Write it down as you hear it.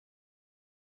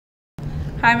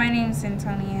Hi, my name is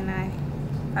Antonia and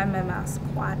I'm a MOUSE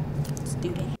Squad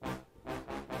student.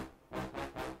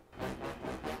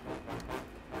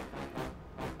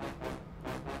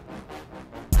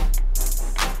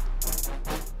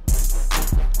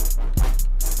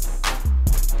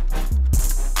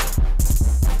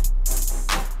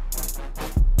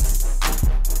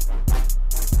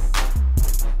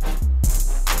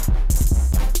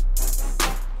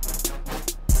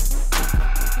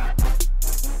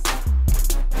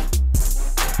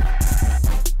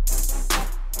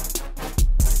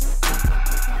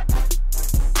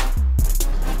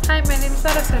 Hi, my name is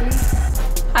Araceli.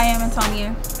 Hi, I'm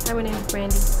Antonia. Hi, my name is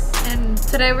Brandy. And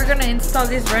today we're going to install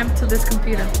this RAM to this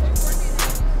computer.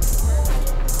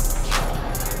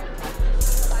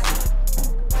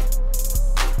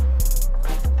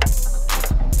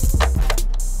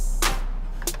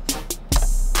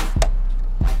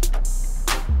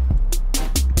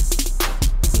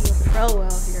 Real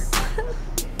well here.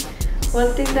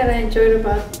 One thing that I enjoyed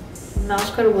about Mouse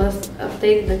Squad was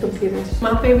updating the computers.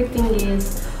 My favorite thing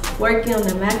is working on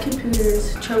the Mac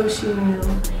computers, troubleshooting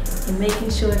them, and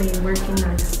making sure they're working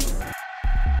nice.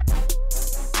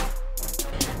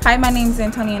 Hi, my name is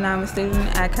Antonia and I'm a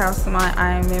student at Castlemont.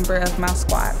 I am a member of MOUSE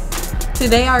Squad.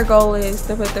 Today our goal is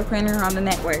to put the printer on the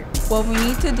network. What we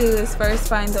need to do is first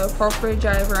find the appropriate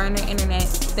driver on the internet,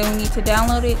 then we need to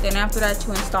download it, then after that to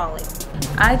install it.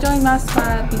 I joined MOUSE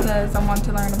Squad because I want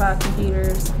to learn about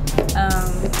computers. I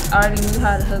already knew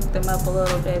how to hook them up a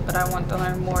little bit, but I want to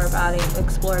learn more about it,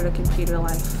 explore the computer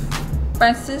life.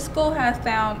 Francisco has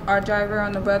found our driver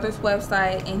on the Brothers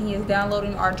website and he is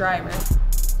downloading our driver.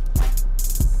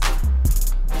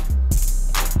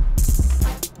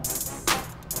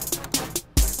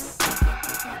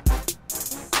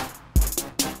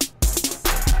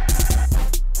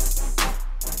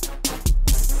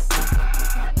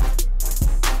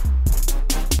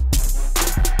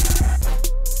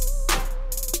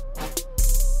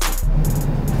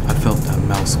 I felt that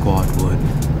MOUSE Squad would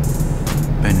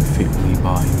benefit me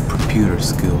by computer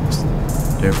skills,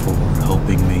 therefore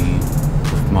helping me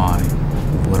with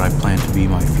what I plan to be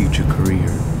my future career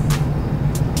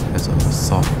as a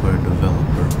software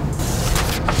developer.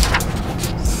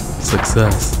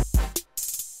 Success.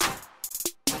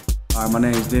 Hi, my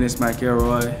name is Dennis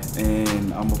McElroy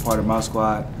and I'm a part of MOUSE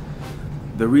Squad.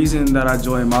 The reason that I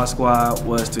joined MOUSE Squad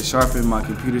was to sharpen my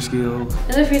computer skills.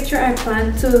 In the future, I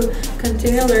plan to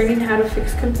continue learning how to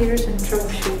fix computers and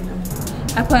troubleshooting them.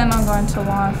 I plan on going to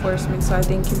law enforcement, so I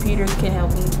think computers can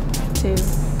help me too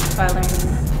by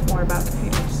learning more about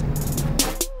computers.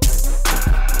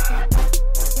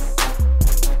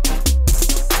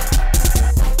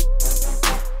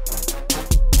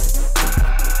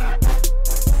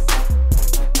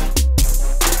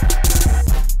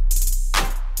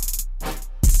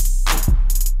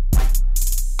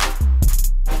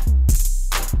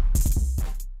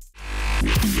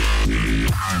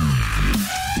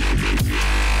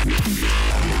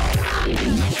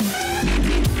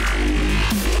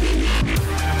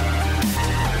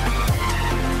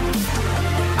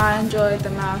 I enjoyed the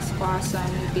MOUSE Squad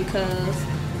Summit because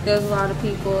there was a lot of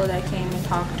people that came and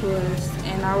talked to us,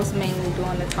 and I was mainly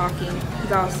doing the talking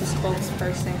because I was the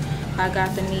spokesperson. I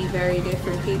got to meet very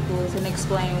different people and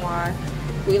explain why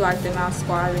we like the MOUSE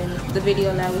Squad and the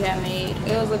video that we had made.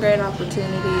 It was a great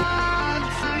opportunity.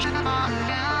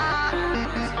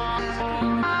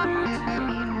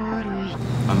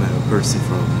 I met a person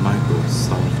from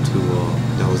Microsoft who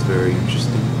that was very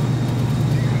interesting.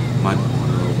 Might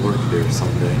want to work there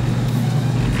someday.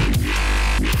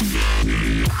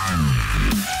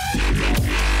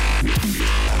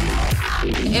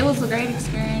 It was a great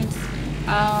experience.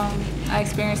 I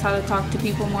experienced how to talk to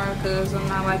people more because I'm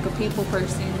not like a people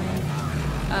person.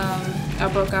 And, I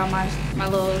broke out my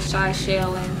little shy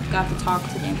shell and got to talk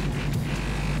to them.